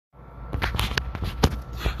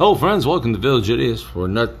Hello, friends. Welcome to Village Idiots.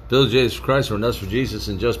 Village Idiots for Christ. We're nuts for Jesus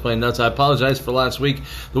and just plain nuts. I apologize for last week.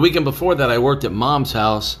 The weekend before that, I worked at Mom's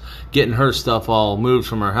house, getting her stuff all moved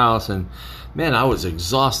from her house, and man, I was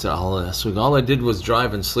exhausted all last week. All I did was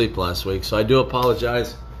drive and sleep last week, so I do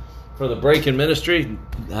apologize for the break in ministry.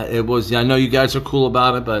 I know you guys are cool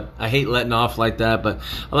about it, but I hate letting off like that. But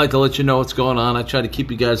I like to let you know what's going on. I try to keep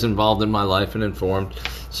you guys involved in my life and informed.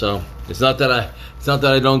 So it's not that I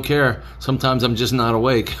don't care. Sometimes I'm just not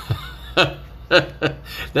awake.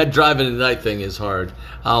 That driving at night thing is hard.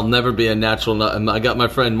 I'll never be a natural nut. I got my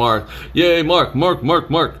friend Mark. Yay, Mark.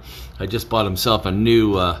 I just bought himself a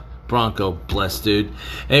new Bronco. Blessed dude.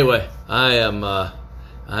 Anyway, I'm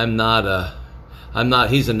not,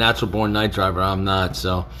 he's a natural born night driver. I'm not,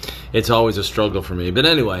 so it's always a struggle for me. But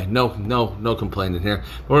anyway, no complaining here.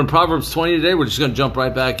 We're in Proverbs 20 today. We're just going to jump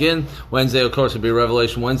right back in. Wednesday, of course, will be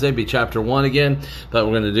Revelation Wednesday, be chapter 1 again. But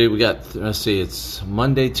we're going to let's see, it's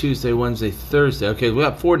Monday, Tuesday, Wednesday, Thursday. Okay, we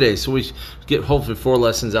got 4 days, so we should get hopefully 4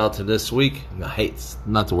 lessons out to this week. I hate,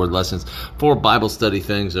 not the word lessons, 4 Bible study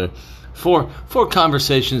things, or four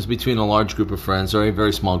conversations between a large group of friends or a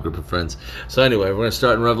very small group of friends. So anyway, we're going to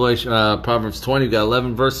start in Proverbs 20. We've got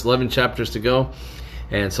 11 chapters to go.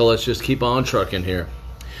 And so let's just keep on trucking here.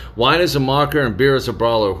 Wine is a mocker and beer is a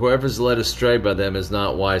brawler. Whoever is led astray by them is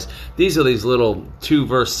not wise. These are these little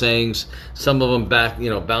 2-verse sayings. Some of them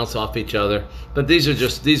bounce off each other. But that's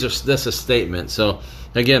a statement. So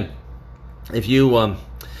again, if you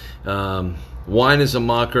wine is a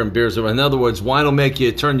mocker and beer is a... In other words, wine will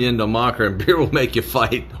turn you into a mocker, and beer will make you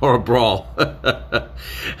fight or a brawl.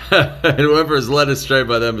 And whoever is led astray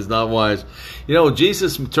by them is not wise. You know,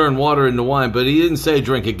 Jesus turned water into wine, but he didn't say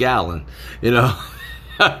drink a gallon. You know,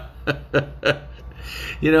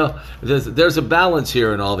 there's a balance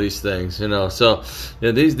here in all these things. You know, so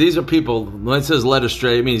these are people. When it says led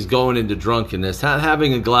astray, it means going into drunkenness, not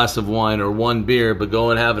having a glass of wine or one beer, but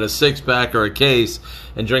going having a 6-pack or a case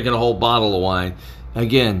and drinking a whole bottle of wine.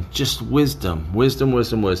 Again, just wisdom.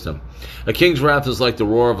 A king's wrath is like the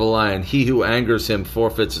roar of a lion. He who angers him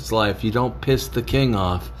forfeits its life. You don't piss the king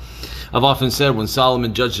off. I've often said when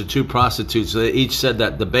Solomon judged the 2 prostitutes, they each said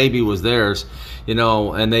that the baby was theirs, and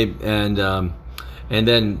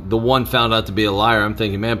then the one found out to be a liar. I'm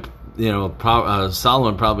thinking, man,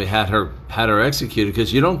 Solomon probably had her executed,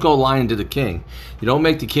 because you don't go lying to the king. You don't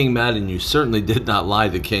make the king mad, and you certainly did not lie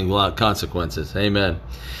to the king without consequences. Amen.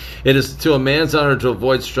 It is to a man's honor to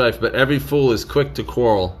avoid strife, but every fool is quick to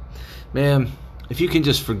quarrel. Man, if you can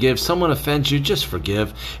just forgive. Someone offends you, just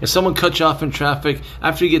forgive. If someone cuts you off in traffic,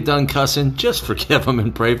 after you get done cussing, just forgive them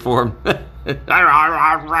and pray for them.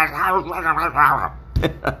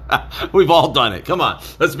 We've all done it. Come on,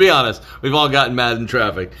 let's be honest. We've all gotten mad in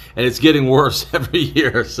traffic, and it's getting worse every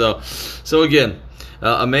year. So again,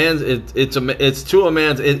 it's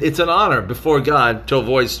an honor before God to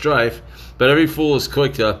avoid strife, but every fool is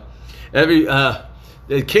quick to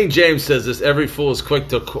King James says this: every fool is quick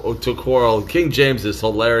to quarrel. King James is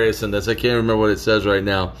hilarious in this. I can't remember what it says right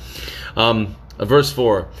now. Verse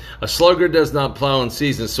 4, a sluggard does not plow in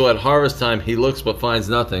season, so at harvest time he looks but finds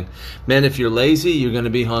nothing. Man, if you're lazy, you're going to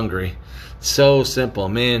be hungry. So simple,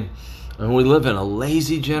 man. And we live in a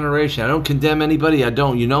lazy generation. I don't condemn anybody. I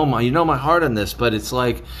don't. You know my heart on this, but it's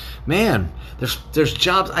like, man, there's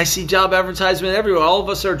jobs. I see job advertisement everywhere. All of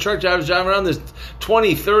us are church drivers driving around. There's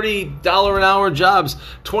 $20, $30 an hour jobs,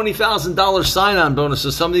 $20,000 sign-on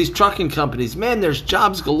bonuses. Some of these trucking companies, man, there's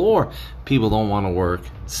jobs galore. People don't want to work.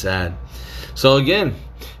 It's sad. So again,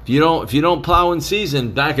 if you don't plow in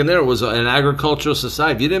season, back in there it was an agricultural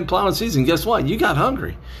society. If you didn't plow in season, guess what? You got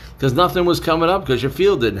hungry because nothing was coming up, because your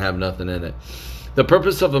field didn't have nothing in it. The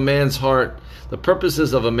purposes of a man's heart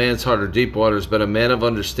are deep waters, but a man of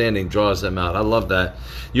understanding draws them out. I love that.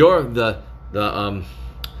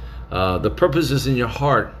 The purposes in your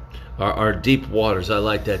heart are deep waters. I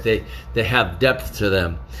like that. They have depth to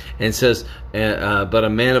them. And it says, but a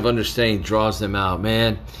man of understanding draws them out.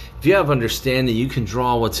 Man, if you have understanding, you can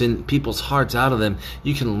draw what's in people's hearts out of them.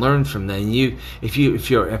 You can learn from them. If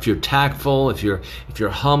you're tactful, if you're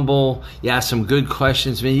humble, you ask some good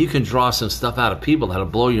questions, man, you can draw some stuff out of people that'll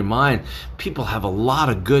blow your mind. People have a lot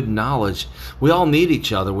of good knowledge. We all need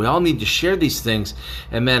each other. We all need to share these things.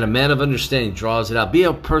 And man, a man of understanding draws it out. Be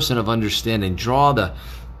a person of understanding. Draw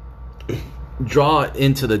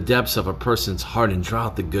into the depths of a person's heart and draw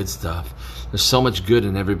out the good stuff. There's so much good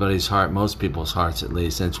in everybody's heart, most people's hearts at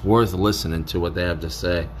least, and it's worth listening to what they have to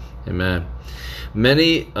say. Amen.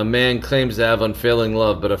 Many a man claims to have unfailing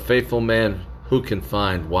love, but a faithful man who can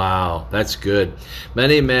find? Wow, that's good.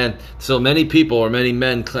 Many people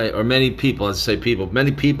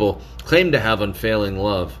claim to have unfailing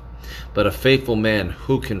love, but a faithful man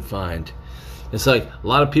who can find? It's like a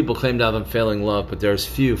lot of people claim to have unfailing love, but there's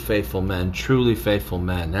few faithful men, truly faithful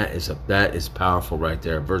men. That is powerful right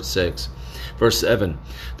there. Verse 6. Verse 7.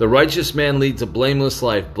 The righteous man leads a blameless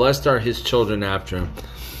life. Blessed are his children after him.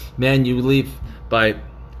 Man, you leave by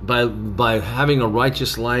having a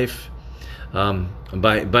righteous life,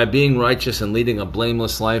 by being righteous and leading a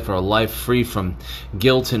blameless life, or a life free from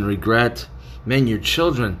guilt and regret. Man, your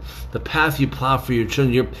children, the path you plow for your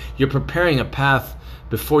children, you're preparing a path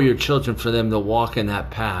before your children for them to walk in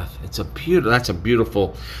that path. That's a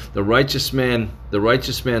beautiful. The righteous man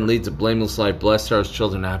leads a blameless life. Blessed are his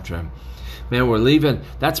children after him. Man, we're leaving.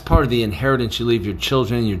 That's part of the inheritance you leave your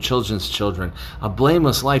children and your children's children. A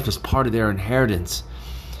blameless life is part of their inheritance.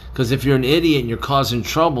 Because if you're an idiot and you're causing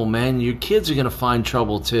trouble, man, your kids are going to find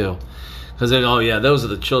trouble too. Because they go, oh yeah, those are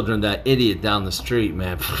the children of that idiot down the street,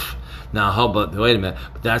 man. Now, how about, wait a minute,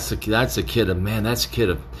 but that's a kid of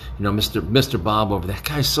Mr. Bob over there. That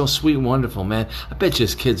guy's so sweet and wonderful, man. I bet you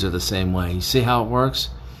his kids are the same way. You see how it works?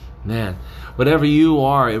 Man, whatever you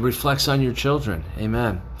are, it reflects on your children.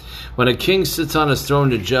 Amen. When a king sits on his throne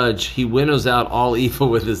to judge, he winnows out all evil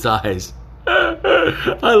with his eyes.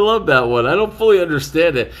 I love that one. I don't fully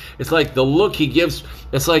understand it. It's like the look he gives.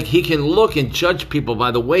 It's like he can look and judge people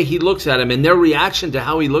by the way he looks at them and their reaction to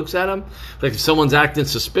how he looks at them. Like if someone's acting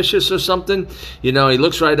suspicious or something, he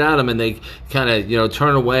looks right at them and they kind of,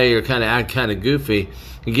 turn away or kind of act kind of goofy.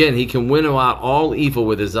 Again, he can winnow out all evil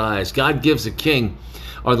with his eyes. God gives a king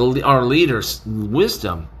or our leaders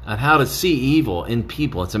wisdom on how to see evil in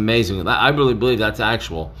people. It's amazing. I really believe that's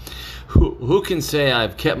actual. Who can say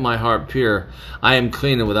I've kept my heart pure? I am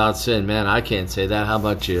clean and without sin. Man, I can't say that. How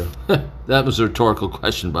about you? That was a rhetorical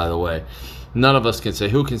question, by the way. None of us can say.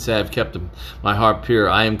 Who can say I've kept my heart pure?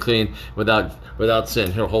 I am clean without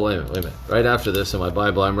sin. Here, wait a minute. Right after this in my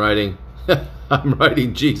Bible, I'm writing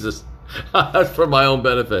Jesus. That's for my own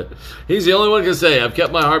benefit. He's the only one who can say, I've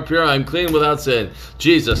kept my heart pure, I'm clean without sin.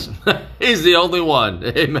 Jesus. He's the only one.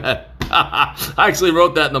 Amen. I actually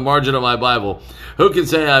wrote that in the margin of my Bible. Who can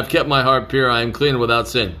say, I've kept my heart pure, I am clean without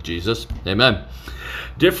sin? Jesus. Amen.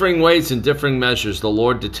 Differing weights and differing measures. The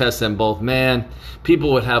Lord detests them both. Man,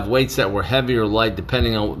 people would have weights that were heavy or light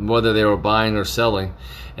depending on whether they were buying or selling.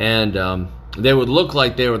 And they would look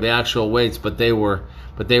like they were the actual weights, but they were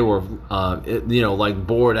like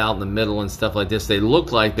bored out in the middle and stuff like this. They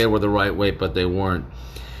looked like they were the right weight, but they weren't.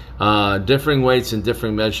 Differing weights and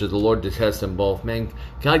differing measures. The Lord detests them both. Man,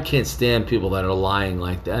 God can't stand people that are lying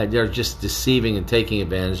like that. They're just deceiving and taking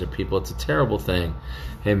advantage of people. It's a terrible thing.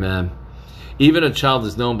 Amen. Even a child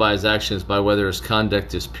is known by his actions, by whether his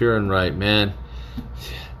conduct is pure and right. Man,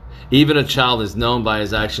 even a child is known by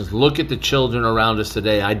his actions. Look at the children around us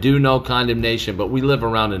today. I do no condemnation, but we live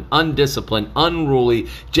around an undisciplined, unruly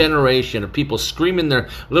generation of people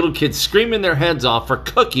little kids screaming their heads off for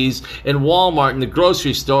cookies in Walmart, in the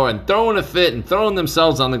grocery store, and throwing a fit and throwing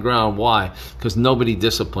themselves on the ground. Why? Because nobody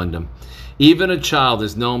disciplined them. Even a child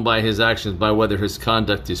is known by his actions, by whether his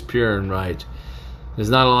conduct is pure and right. There's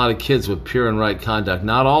not a lot of kids with pure and right conduct.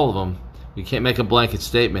 Not all of them. You can't make a blanket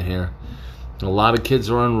statement here. A lot of kids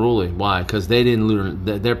are unruly. Why? Because they didn't learn.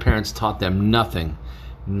 Their parents taught them nothing.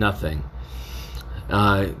 Nothing.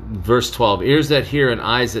 Verse 12. Ears that hear and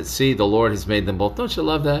eyes that see, the Lord has made them both. Don't you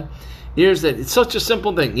love that? It's such a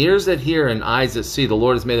simple thing. Ears that hear and eyes that see, the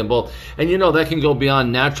Lord has made them both. And that can go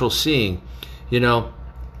beyond natural seeing. You're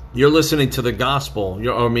listening to the gospel.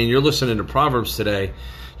 You're listening to Proverbs today.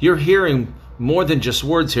 You're hearing more than just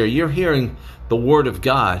words here. You're hearing the word of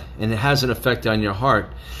God, and it has an effect on your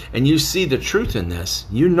heart. And you see the truth in this.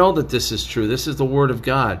 You know that this is true. This is the word of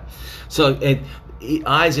God. So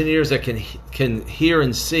eyes and ears that can hear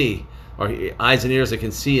and see, or eyes and ears that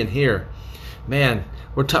can see and hear. Man,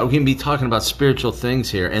 we're going to be talking about spiritual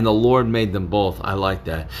things here, and the Lord made them both. I like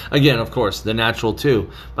that. Again, of course, the natural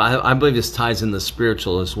too, but I believe this ties in the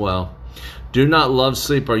spiritual as well. Do not love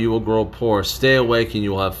sleep, or you will grow poor. Stay awake, and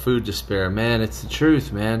you will have food to spare. Man, it's the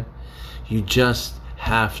truth, man. You just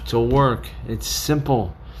have to work. It's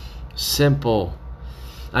simple. Simple.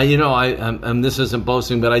 This isn't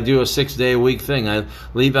boasting, but I do a 6-day-a-week thing. I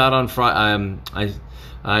leave out on Friday.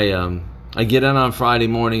 I get in on Friday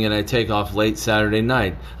morning and I take off late Saturday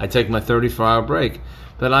night. I take my 34-hour break.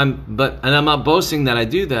 And I'm not boasting that I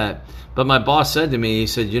do that. But my boss said to me, he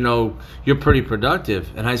said, you're pretty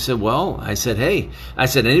productive. And I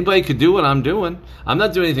said, anybody could do what I'm doing. I'm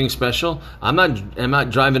not doing anything special. I'm not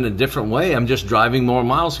driving a different way. I'm just driving more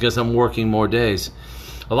miles because I'm working more days.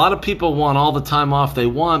 A lot of people want all the time off they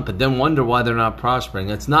want, but then wonder why they're not prospering.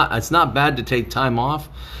 It's not bad to take time off,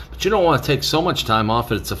 but you don't want to take so much time off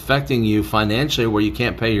that it's affecting you financially where you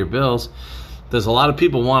can't pay your bills. There's a lot of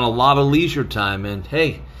people want a lot of leisure time, and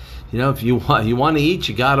hey, if you want to eat,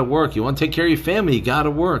 you got to work. You want to take care of your family, you got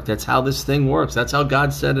to work. That's how this thing works. That's how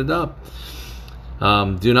God set it up.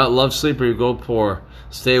 Do not love sleep or you go poor.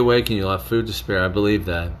 Stay awake and you'll have food to spare. I believe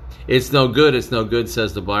that. It's no good,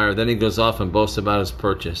 says the buyer. Then he goes off and boasts about his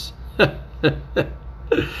purchase.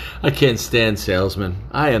 I can't stand salesmen.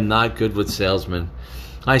 I am not good with salesmen.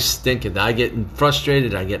 I stink at that. I get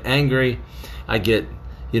frustrated. I get angry. I get,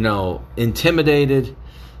 intimidated.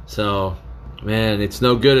 So, man, it's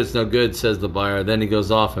no good, says the buyer. Then he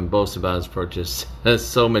goes off and boasts about his purchase. There's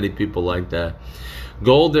so many people like that.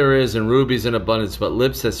 Gold there is and rubies in abundance, but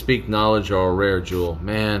lips that speak knowledge are a rare jewel.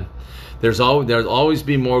 Man, there'll always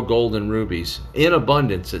be more gold and rubies. In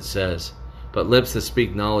abundance, it says. But lips that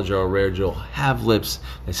speak knowledge are a rare jewel. Have lips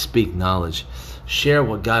that speak knowledge. Share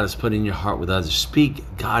what God has put in your heart with others. Speak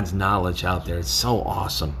God's knowledge out there. It's so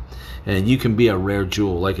awesome. And you can be a rare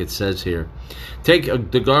jewel, like it says here. Take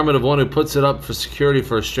the garment of one who puts it up for security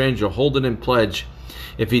for a stranger. Hold it in pledge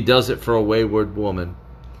if he does it for a wayward woman.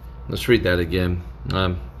 Let's read that again.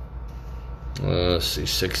 Let's see,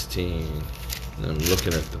 16. I'm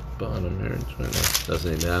looking at the bottom here. It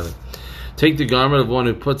doesn't even have it. Take the garment of one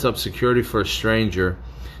who puts up security for a stranger.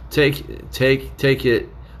 Take it.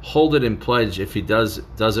 Hold it in pledge if he does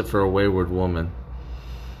it for a wayward woman.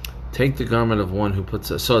 Take the garment of one who puts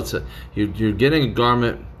up. So you're getting a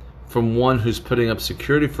garment from one who's putting up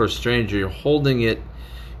security for a stranger. You're holding it.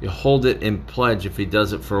 You hold it in pledge if he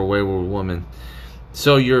does it for a wayward woman.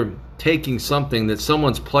 So you're taking something that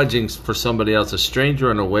someone's pledging for somebody else, a stranger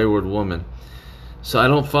and a wayward woman. So I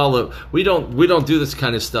don't follow. We don't do this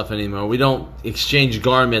kind of stuff anymore. We don't exchange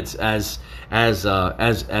garments as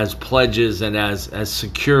pledges and as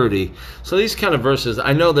security. So these kind of verses,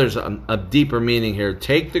 I know there's a deeper meaning here.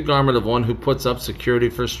 Take the garment of one who puts up security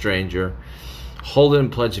for a stranger. Hold it in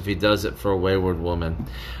pledge if he does it for a wayward woman.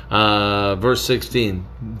 Verse 16.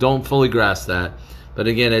 Don't fully grasp that, but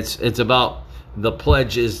again, it's about the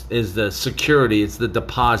pledge is the security. It's the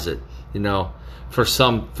deposit. For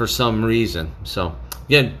some reason. So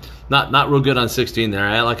again, not real good on 16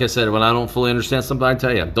 there. Like I said, when I don't fully understand something, I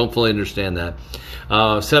tell you, I don't fully understand that.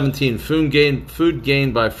 17, food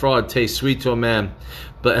gained by fraud tastes sweet to a man,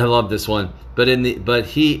 but I love this one. But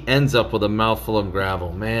he ends up with a mouthful of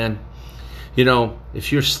gravel. Man,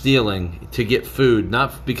 if you're stealing to get food,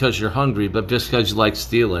 not because you're hungry, but just because you like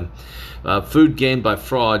stealing. Food gained by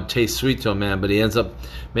fraud tastes sweet to a man, but he ends up,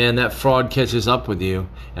 that fraud catches up with you,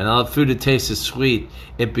 and all the food that tastes is sweet,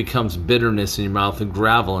 it becomes bitterness in your mouth and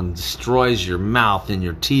gravel and destroys your mouth and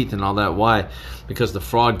your teeth and all that. Why? Because the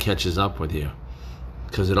fraud catches up with you.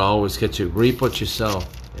 Because it always catches you. Reap what you sow.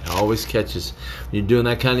 It always catches. When you're doing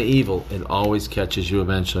that kind of evil, it always catches you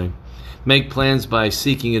eventually. Make plans by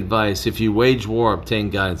seeking advice. If you wage war,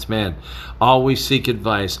 obtain guidance. Man, always seek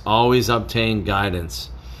advice. Always obtain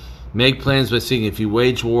guidance. Make plans by seeking. If you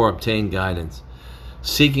wage war, obtain guidance.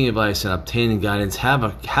 Seeking advice and obtaining guidance.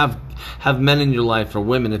 Have men in your life, or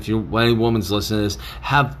women, if any woman's listening to this,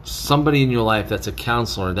 have somebody in your life that's a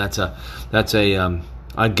counselor, that's a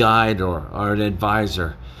guide or an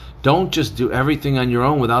advisor. Don't just do everything on your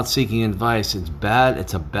own without seeking advice. It's bad.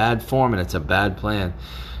 It's a bad form and it's a bad plan.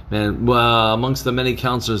 Man, well, amongst the many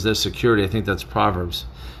counselors, there's security. I think that's Proverbs.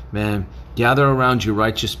 Man, gather around you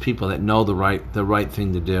righteous people that know the right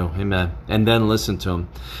thing to do. Amen. And then listen to them.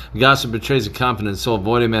 Gossip betrays a confidence, so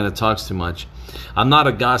avoid a man that talks too much. I'm not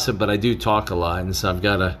a gossip, but I do talk a lot, and so I've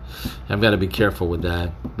got to be careful with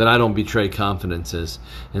that. But I don't betray confidences.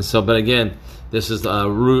 And so, but again, this is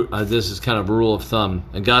this is kind of a rule of thumb.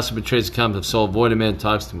 A gossip betrays a confidence, so avoid a man that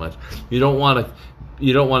talks too much. You don't want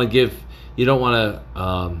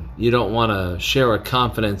to share a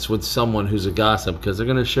confidence with someone who's a gossip, because they're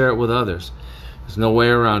going to share it with others. There's no way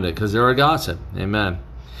around it, because they're a gossip. Amen.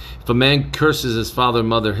 If a man curses his father and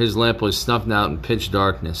mother, his lamp will be snuffed out in pitch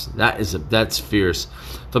darkness. That's fierce.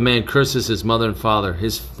 If a man curses his mother and father,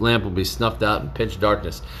 his lamp will be snuffed out in pitch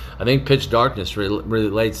darkness. I think pitch darkness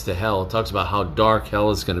relates to hell. It talks about how dark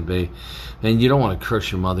hell is going to be. And you don't want to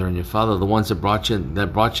curse your mother and your father, the ones that brought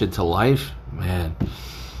you to life. Man,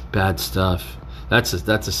 bad stuff. That's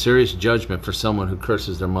a serious judgment for someone who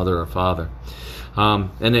curses their mother or father.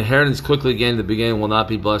 An inheritance quickly gained at the beginning will not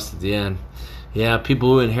be blessed at the end. Yeah, people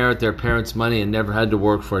who inherit their parents' money and never had to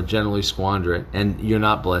work for it generally squander it, and you're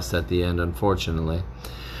not blessed at the end, unfortunately.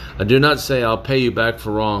 I do not say I'll pay you back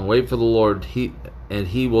for wrong. Wait for the Lord, and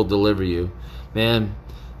He will deliver you. Man,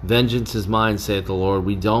 vengeance is mine, saith the Lord.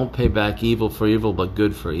 We don't pay back evil for evil, but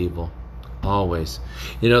good for evil. Always.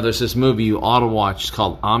 There's this movie you ought to watch. It's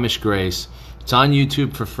called Amish Grace. It's on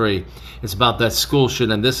YouTube for free. It's about that school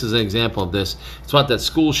shooting, and this is an example of this. It's about that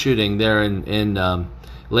school shooting there in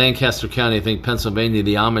Lancaster County, I think, Pennsylvania.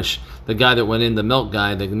 The Amish, the guy that went in, the milk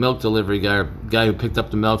guy, the milk delivery guy who picked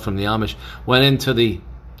up the milk from the Amish, went into the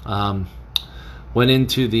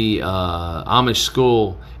Amish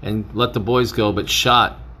school and let the boys go, but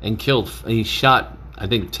shot and killed. He shot, I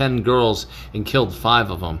think, 10 girls and killed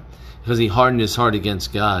 5 of them because he hardened his heart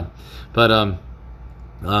against God. But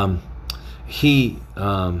he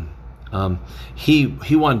wanted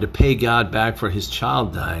to pay God back for his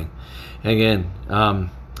child dying. Again,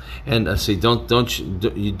 and I say, do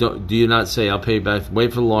you not say, I'll pay you back? Wait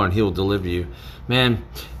for the Lord, and He will deliver you. Man,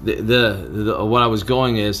 what I was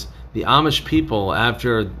going is, the Amish people,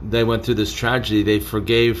 after they went through this tragedy, they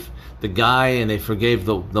forgave the guy and they forgave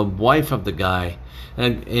the wife of the guy.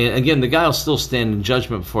 And again, the guy will still stand in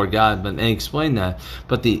judgment before God, and explain that.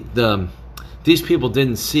 But these people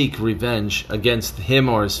didn't seek revenge against him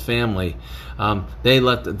or his family.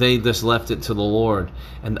 They just left it to the Lord.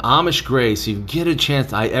 And Amish grace, you get a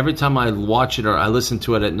chance. Every time I watch it or I listen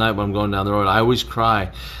to it at night when I'm going down the road, I always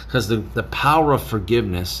cry, because the power of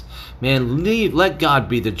forgiveness. Man, let God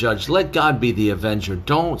be the judge. Let God be the avenger.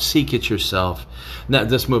 Don't seek it yourself. Now,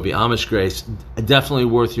 this movie, Amish Grace, definitely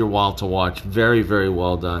worth your while to watch. Very, very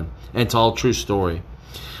well done. And it's all true story.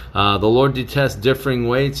 The Lord detests differing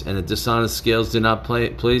weights, and the dishonest scales do not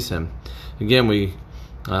please Him. Again, we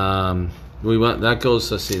went. That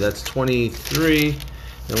goes. Let's see. That's 23,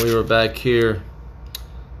 and we were back here.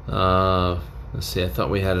 Let's see. I thought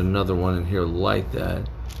we had another one in here like that.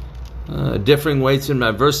 Differing weights and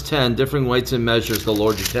verse 10. Differing weights and measures the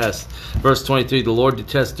Lord detests. Verse 23. The Lord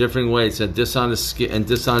detests differing weights, and dishonest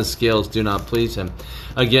scales do not please Him.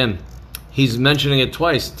 Again, He's mentioning it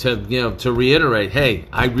twice to reiterate, hey,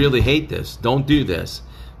 I really hate this. Don't do this.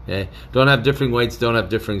 Okay? Don't have differing weights, don't have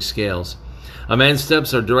differing scales. A man's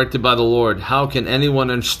steps are directed by the Lord. How can anyone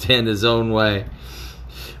understand his own way?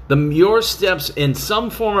 Your steps in some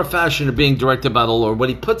form or fashion are being directed by the Lord. What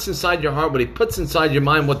He puts inside your heart, what He puts inside your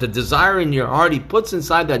mind, what the desire in your heart, He puts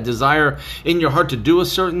inside that desire in your heart to do a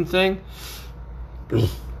certain thing.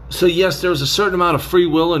 So yes, there's a certain amount of free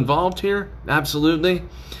will involved here. Absolutely.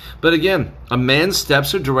 But again, a man's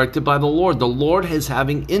steps are directed by the Lord. The Lord is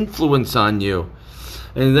having influence on you.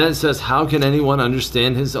 And then it says, how can anyone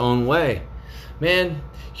understand his own way? Man,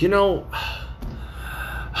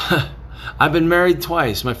 I've been married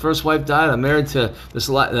twice. My first wife died. I'm married to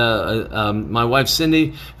my wife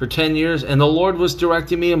Cindy for 10 years. And the Lord was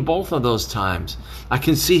directing me in both of those times. I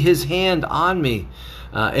can see His hand on me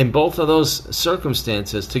in both of those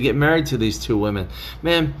circumstances to get married to these 2 women.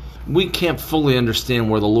 Man, we can't fully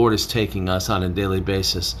understand where the Lord is taking us on a daily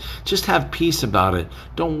basis. Just have peace about it.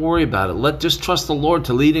 Don't worry about it. Just trust the Lord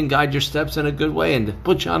to lead and guide your steps in a good way and to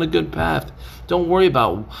put you on a good path. Don't worry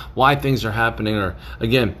about why things are happening, or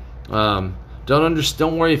again,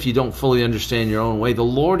 don't worry if you don't fully understand your own way. The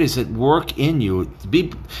Lord is at work in you.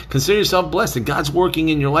 Consider yourself blessed that God's working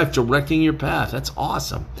in your life, directing your path. That's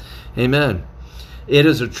awesome. Amen. It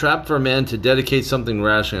is a trap for a man to dedicate something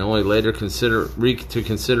rash and only later consider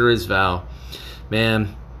his vow.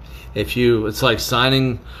 Man, it's like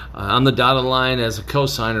signing on the dotted line as a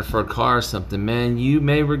co-signer for a car or something. Man, you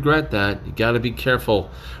may regret that. You got to be careful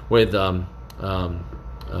with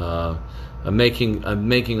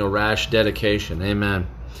making a rash dedication. Amen.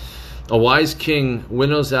 A wise king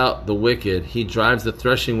winnows out the wicked. He drives the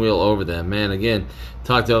threshing wheel over them. Man, again,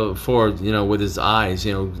 talked about before, with his eyes,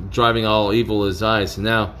 driving all evil with his eyes. And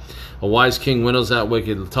now, a wise king winnows out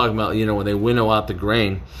wicked. Talking about, when they winnow out the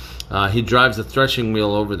grain, he drives the threshing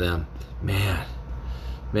wheel over them. Man,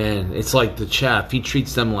 it's like the chaff. He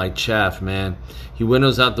treats them like chaff, man. He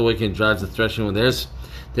winnows out the wicked and drives the threshing wheel.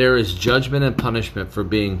 There is judgment and punishment for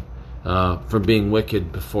being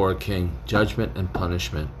wicked before a king. Judgment and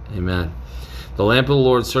punishment. Amen. The lamp of the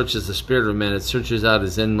Lord searches the spirit of man. It searches out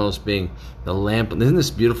his inmost being. The lamp. Isn't this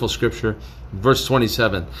beautiful scripture? Verse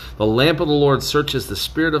 27. The lamp of the Lord searches the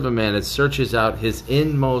spirit of a man. It searches out his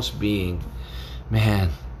inmost being. Man,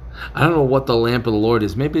 I don't know what the lamp of the Lord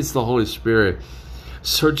is. Maybe it's the Holy Spirit.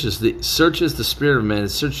 Searches the spirit of man. It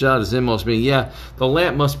searches out his inmost being. Yeah, the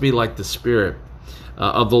lamp must be like the spirit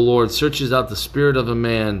of the Lord. Searches out the spirit of a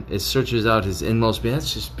man. It searches out his inmost being.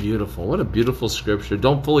 That's just beautiful. What a beautiful scripture.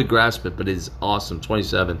 Don't fully grasp it, but it is awesome.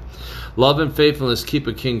 27. Love and faithfulness keep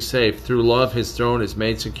a king safe. Through love his throne is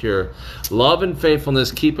made secure. Love and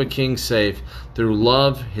faithfulness keep a king safe. Through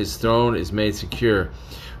love his throne is made secure.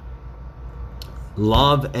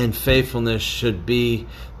 Love and faithfulness should be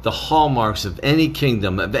the hallmarks of any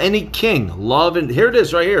kingdom, of any king. Love, and here it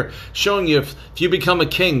is right here, showing you if you become a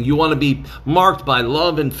king, you want to be marked by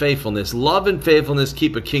love and faithfulness. Love and faithfulness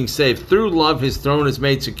keep a king safe. Through love, his throne is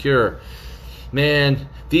made secure. Man,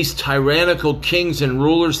 these tyrannical kings and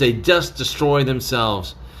rulers, they just destroy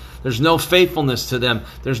themselves. There's no faithfulness to them.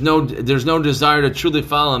 There's no desire to truly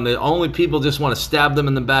follow them. The only people just want to stab them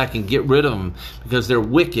in the back and get rid of them because they're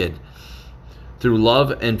wicked. Through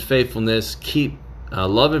love and faithfulness, keep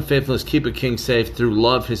a king safe. Through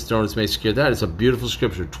love, his throne is made secure. That is a beautiful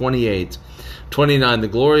scripture. 28. 29. The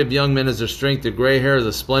glory of young men is their strength. The gray hair is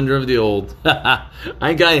the splendor of the old. I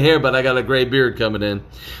ain't got hair, but I got a gray beard coming in.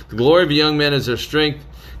 The glory of young men is their strength.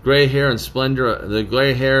 Gray hair and splendor. The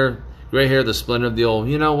gray hair, the splendor of the old.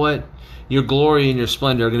 You know what? Your glory and your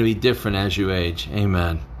splendor are going to be different as you age.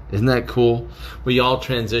 Amen. Isn't that cool? We all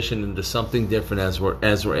transition into something different as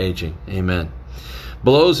we're aging. Amen.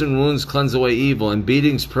 Blows and wounds cleanse away evil, and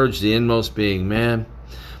beatings purge the inmost being. Man,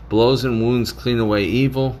 blows and wounds cleanse away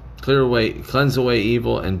evil,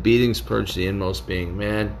 and beatings purge the inmost being.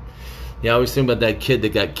 Man, I always think about that kid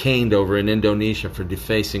that got caned over in Indonesia for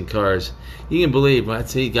defacing cars. You can believe,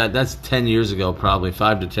 that's 10 years ago, probably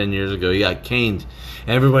 5 to 10 years ago. He got caned.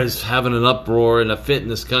 Everybody's having an uproar and a fit in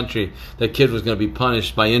this country. That kid was going to be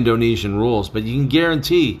punished by Indonesian rules. But you can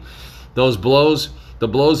guarantee those blows, the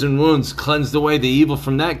blows and wounds cleansed away the evil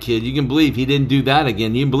from that kid. You can believe he didn't do that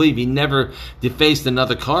again. You can believe he never defaced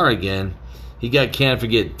another car again. He got canned,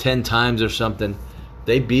 forget, 10 times or something.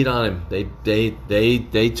 They beat on him.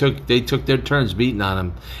 They took their turns beating on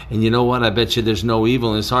him. And you know what? I bet you there's no evil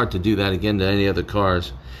in his heart to do that again to any other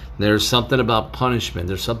cars. There's something about punishment.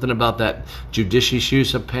 There's something about that judicious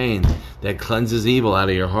use of pain that cleanses evil out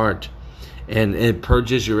of your heart. And it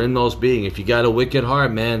purges your inmost being. If you got a wicked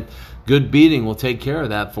heart, man, good beating will take care of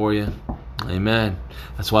that for you. Amen.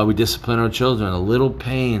 That's why we discipline our children. A little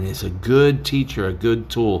pain is a good teacher, a good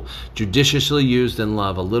tool, judiciously used in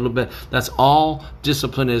love. A little bit. That's all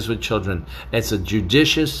discipline is with children. It's a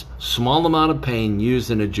judicious, small amount of pain used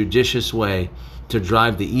in a judicious way to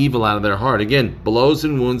drive the evil out of their heart. Again, blows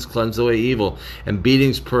and wounds cleanse away evil, and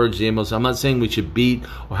beatings purge the inmost. I'm not saying we should beat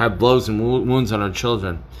or have blows and wounds on our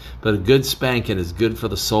children, but a good spanking is good for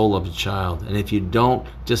the soul of a child. And if you don't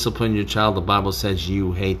discipline your child, the Bible says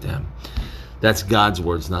you hate them. That's God's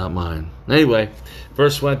words, not mine. Anyway,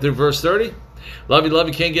 verse 1 through verse 30. Love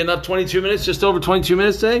you, can't get enough. 22 minutes, just over 22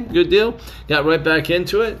 minutes today. Good deal. Got right back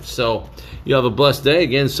into it. So you have a blessed day.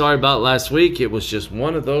 Again, sorry about last week. It was just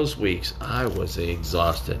one of those weeks. I was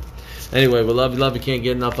exhausted. Anyway, we love you, can't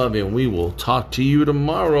get enough of you. And we will talk to you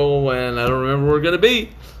tomorrow. And I don't remember where we're going to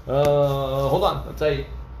be. Hold on, I'll tell you.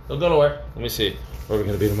 Don't go nowhere. Let me see where we're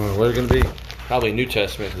going to be tomorrow. Where we're going to be? Probably New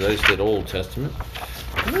Testament, because I just did Old Testament.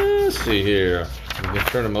 Let's see here. I'm going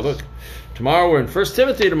to turn in my book. Tomorrow we're in 1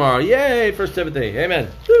 Timothy tomorrow. Yay, 1 Timothy. Amen.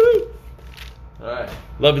 Woo-hoo. All right.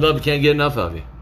 Love you, can't get enough of you.